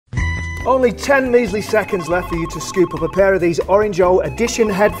Only 10 measly seconds left for you to scoop up a pair of these Orange O Edition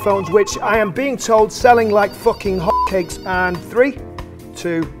headphones, which I am being told selling like fucking hotcakes. And 3,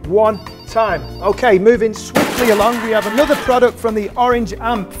 2, 1, time. Okay, moving swiftly along, we have another product from the Orange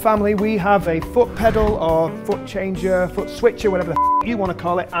Amp family. We have a foot pedal or foot changer, foot switcher, whatever the f you want to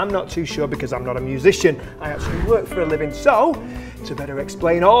call it. I'm not too sure because I'm not a musician. I actually work for a living. So, to better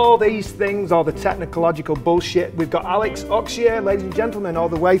explain all these things, all the technological bullshit, we've got Alex Oxhier, ladies and gentlemen, all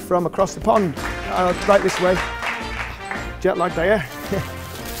the way from across the pond. Right this way. Jet lag there.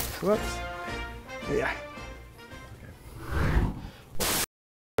 Whoops. Yeah.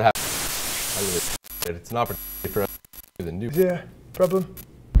 It's an opportunity for us to do the news. Yeah, problem?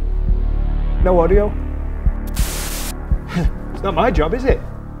 No audio? It's not my job, is it?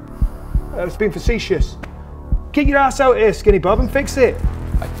 It's been facetious. Get your ass out here, Skinny Bob, and fix it.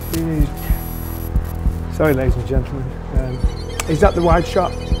 Sorry, ladies and gentlemen. Is that the wide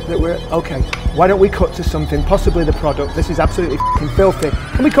shot that we're... Okay, why don't we cut to something, possibly the product. This is absolutely f***ing filthy.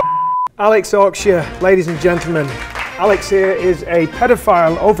 Can we cut... Alex Oxhier, ladies and gentlemen. Alex here is a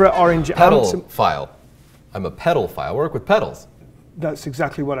pedophile over at Orange. Pedophile. I'm a pedophile. I work with pedals. That's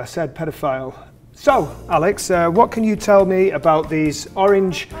exactly what I said, pedophile. So, Alex, what can you tell me about these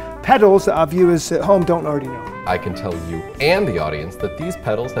Orange pedals that our viewers at home don't already know? I can tell you and the audience that these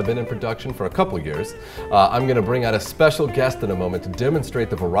pedals have been in production for a couple years. I'm going to bring out a special guest in a moment to demonstrate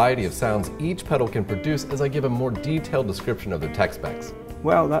the variety of sounds each pedal can produce as I give a more detailed description of their tech specs.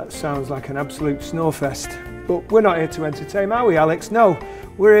 Well, that sounds like an absolute snowfest. But we're not here to entertain, are we, Alex? No,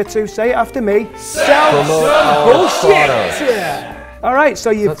 we're here to, say it after me, sell some bullshit! All right,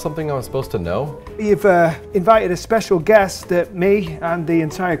 so you've... Is that something I was supposed to know? You've invited a special guest that me and the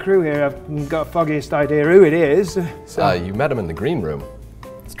entire crew here have got the foggiest idea who it is. So. You met him in the green room.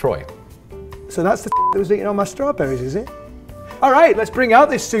 It's Troy. So that's the that was eating all my strawberries, is it? All right, let's bring out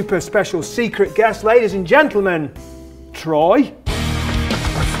this super special secret guest, ladies and gentlemen. Troy.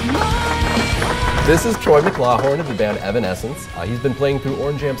 This is Troy McLawhorn of the band Evanescence. He's been playing through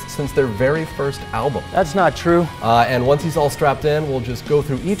Orange Amps since their very first album. That's not true. And once he's all strapped in, we'll just go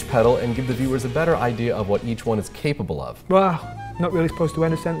through each pedal and give the viewers a better idea of what each one is capable of. Wow, not really supposed to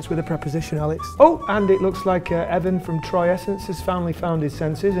end a sentence with a preposition, Alex. Oh, and it looks like Evan from Troy Essence has finally found his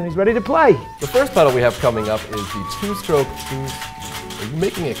senses and he's ready to play. The first pedal we have coming up is the two-stroke boost. Are you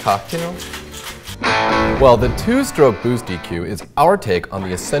making a cocktail? Well, the two-stroke boost EQ is our take on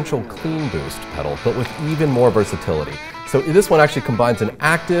the essential clean boost pedal, but with even more versatility. So this one actually combines an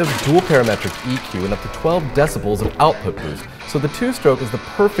active dual parametric EQ and up to 12 decibels of output boost. So the two-stroke is the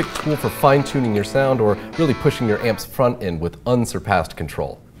perfect tool for fine-tuning your sound or really pushing your amp's front end with unsurpassed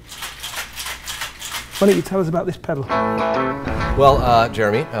control. Why don't you tell us about this pedal? Well,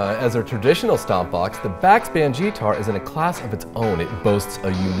 Jeremy, as a traditional stomp box, the Backspan G-Tar is in a class of its own. It boasts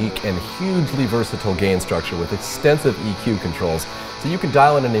a unique and hugely versatile gain structure with extensive EQ controls. So you can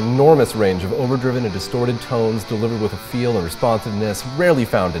dial in an enormous range of overdriven and distorted tones delivered with a feel and responsiveness rarely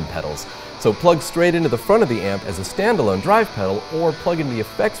found in pedals. So plug straight into the front of the amp as a standalone drive pedal or plug in the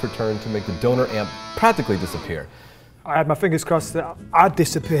effects return to make the donor amp practically disappear. I had my fingers crossed that I'd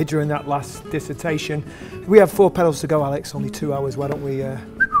disappear during that last dissertation. We have 4 pedals to go, Alex, only 2 hours. Why don't we...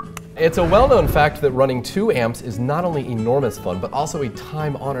 It's a well-known fact that running 2 amps is not only enormous fun, but also a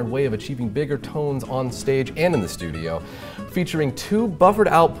time-honored way of achieving bigger tones on stage and in the studio. Featuring 2 buffered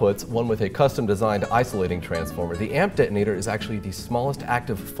outputs, one with a custom-designed isolating transformer, the amp detonator is actually the smallest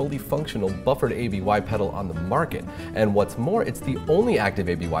active, fully functional buffered ABY pedal on the market. And what's more, it's the only active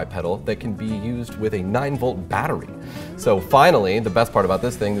ABY pedal that can be used with a 9-volt battery. So finally, the best part about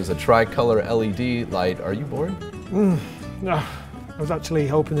this thing is a tricolor LED light. Are you bored? No. I was actually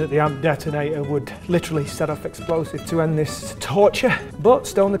hoping that the amp detonator would literally set off explosive to end this torture. But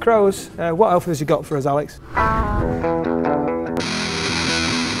stone the crows. What else has you got for us, Alex?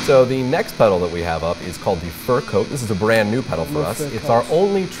 So the next pedal that we have up is called the Fur Coat. This is a brand new pedal for us. It's our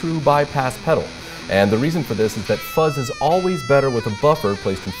only true bypass pedal. And the reason for this is that fuzz is always better with a buffer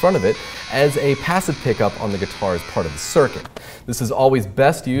placed in front of it as a passive pickup on the guitar as part of the circuit. This is always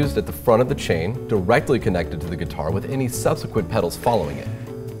best used at the front of the chain, directly connected to the guitar with any subsequent pedals following it.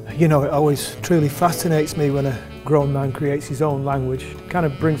 You know, it always truly fascinates me when a grown man creates his own language. It kind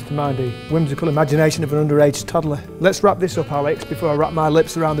of brings to mind the whimsical imagination of an underage toddler. Let's wrap this up, Alex, before I wrap my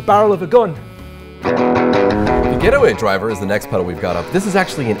lips around the barrel of a gun. The Getaway Driver is the next pedal we've got up. This is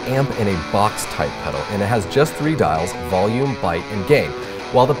actually an amp in a box type pedal, and it has just 3 dials, volume, bite, and gain.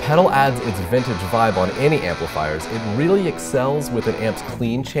 While the pedal adds its vintage vibe on any amplifiers, it really excels with an amp's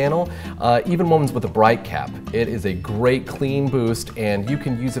clean channel, even ones with a bright cap. It is a great clean boost, and you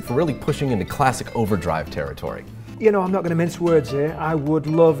can use it for really pushing into classic overdrive territory. you know, I'm not going to mince words here. I would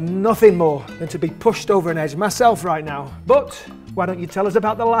love nothing more than to be pushed over an edge myself right now. But why don't you tell us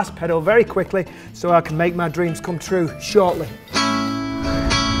about the last pedal very quickly so I can make my dreams come true shortly.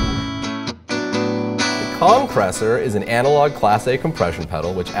 Compressor is an analog Class A compression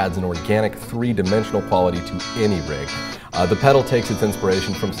pedal which adds an organic three-dimensional quality to any rig. The pedal takes its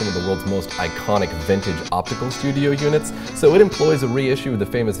inspiration from some of the world's most iconic vintage optical studio units, so it employs a reissue of the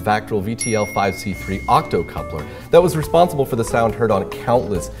famous Vactral VTL5C3 octocoupler that was responsible for the sound heard on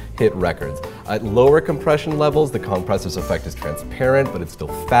countless hit records. At lower compression levels, the compressor's effect is transparent, but it's still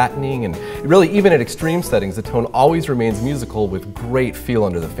fattening, and really even at extreme settings, the tone always remains musical with great feel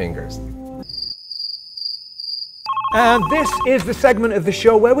under the fingers. And this is the segment of the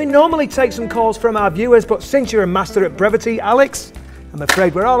show where we normally take some calls from our viewers, but since you're a master at brevity, Alex, I'm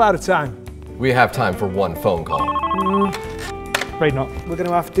afraid we're all out of time. We have time for one phone call. Afraid not. We're going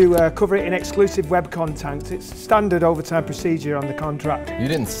to have to cover it in exclusive web content. It's standard overtime procedure on the contract. You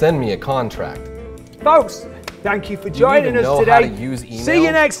didn't send me a contract. Folks, thank you for joining us today. How to use email? See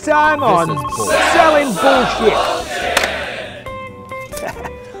you next time on Selling Bullshit.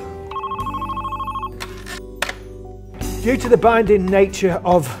 Due to the binding nature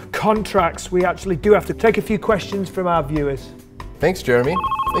of contracts, we actually do have to take a few questions from our viewers. Thanks, Jeremy.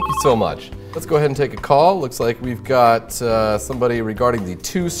 Thank you so much. Let's go ahead and take a call. Looks like we've got somebody regarding the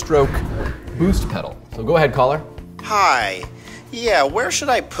two-stroke boost pedal. So go ahead, caller. Hi. Yeah, where should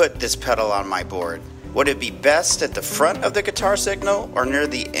I put this pedal on my board? Would it be best at the front of the guitar signal or near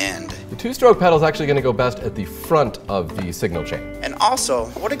the end? The two-stroke pedal is actually going to go best at the front of the signal chain. And also,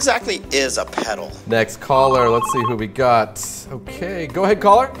 what exactly is a pedal? Next caller, let's see who we got. Okay, go ahead,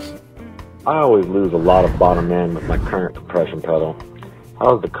 caller. I always lose a lot of bottom end with my current compression pedal.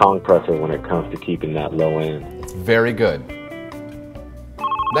 How's the compressor when it comes to keeping that low end? It's very good.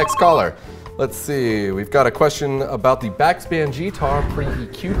 Next caller. Let's see, we've got a question about the Backspan Guitar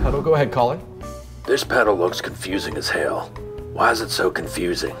pre-EQ pedal. Go ahead, caller. This pedal looks confusing as hell. Why is it so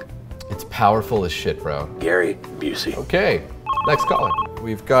confusing? It's powerful as shit, bro. Gary Busey. Okay, next caller.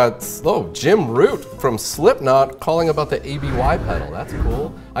 We've got, Jim Root from Slipknot calling about the ABY pedal. That's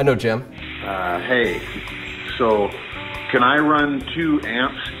cool. I know Jim. Hey, so can I run 2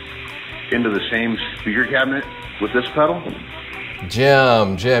 amps into the same speaker cabinet with this pedal?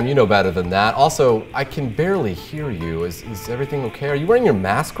 Jim, you know better than that. Also, I can barely hear you. Is everything okay? Are you wearing your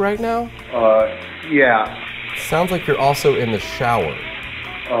mask right now? Yeah. Sounds like you're also in the shower.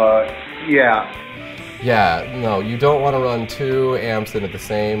 Yeah. Yeah, no, you don't want to run 2 amps into the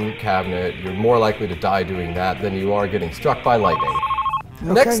same cabinet. You're more likely to die doing that than you are getting struck by lightning.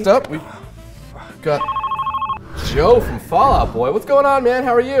 Okay. Next up, we've got Joe from Fall Out Boy. What's going on, man?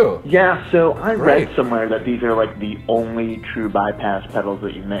 How are you? Yeah, so I read somewhere that these are like the only true bypass pedals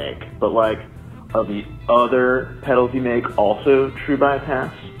that you make. But like, are the other pedals you make also true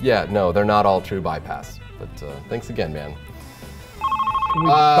bypass? Yeah, no, they're not all true bypass. But thanks again, man. Can we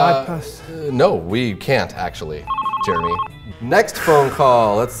bypass? No, we can't actually, Jeremy. Next phone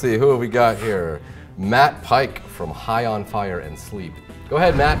call. Let's see, who have we got here? Matt Pike from High on Fire and Sleep. Go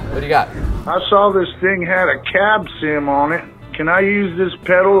ahead, Matt. What do you got? I saw this thing had a cab sim on it. Can I use this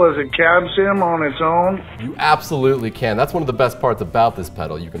pedal as a cab sim on its own? You absolutely can. That's one of the best parts about this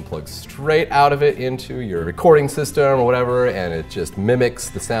pedal. You can plug straight out of it into your recording system or whatever, and it just mimics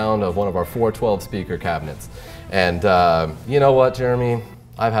the sound of one of our 412 speaker cabinets. And you know what, Jeremy?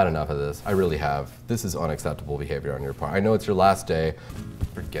 I've had enough of this. I really have. This is unacceptable behavior on your part. I know it's your last day.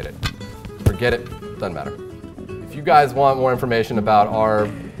 Forget it. Forget it. Doesn't matter. If you guys want more information about our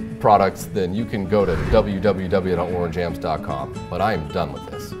products, then you can go to www.orangeamps.com. But I am done with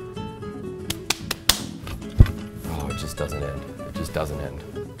this. Oh, it just doesn't end. It just doesn't end.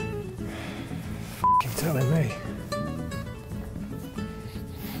 F***ing telling me.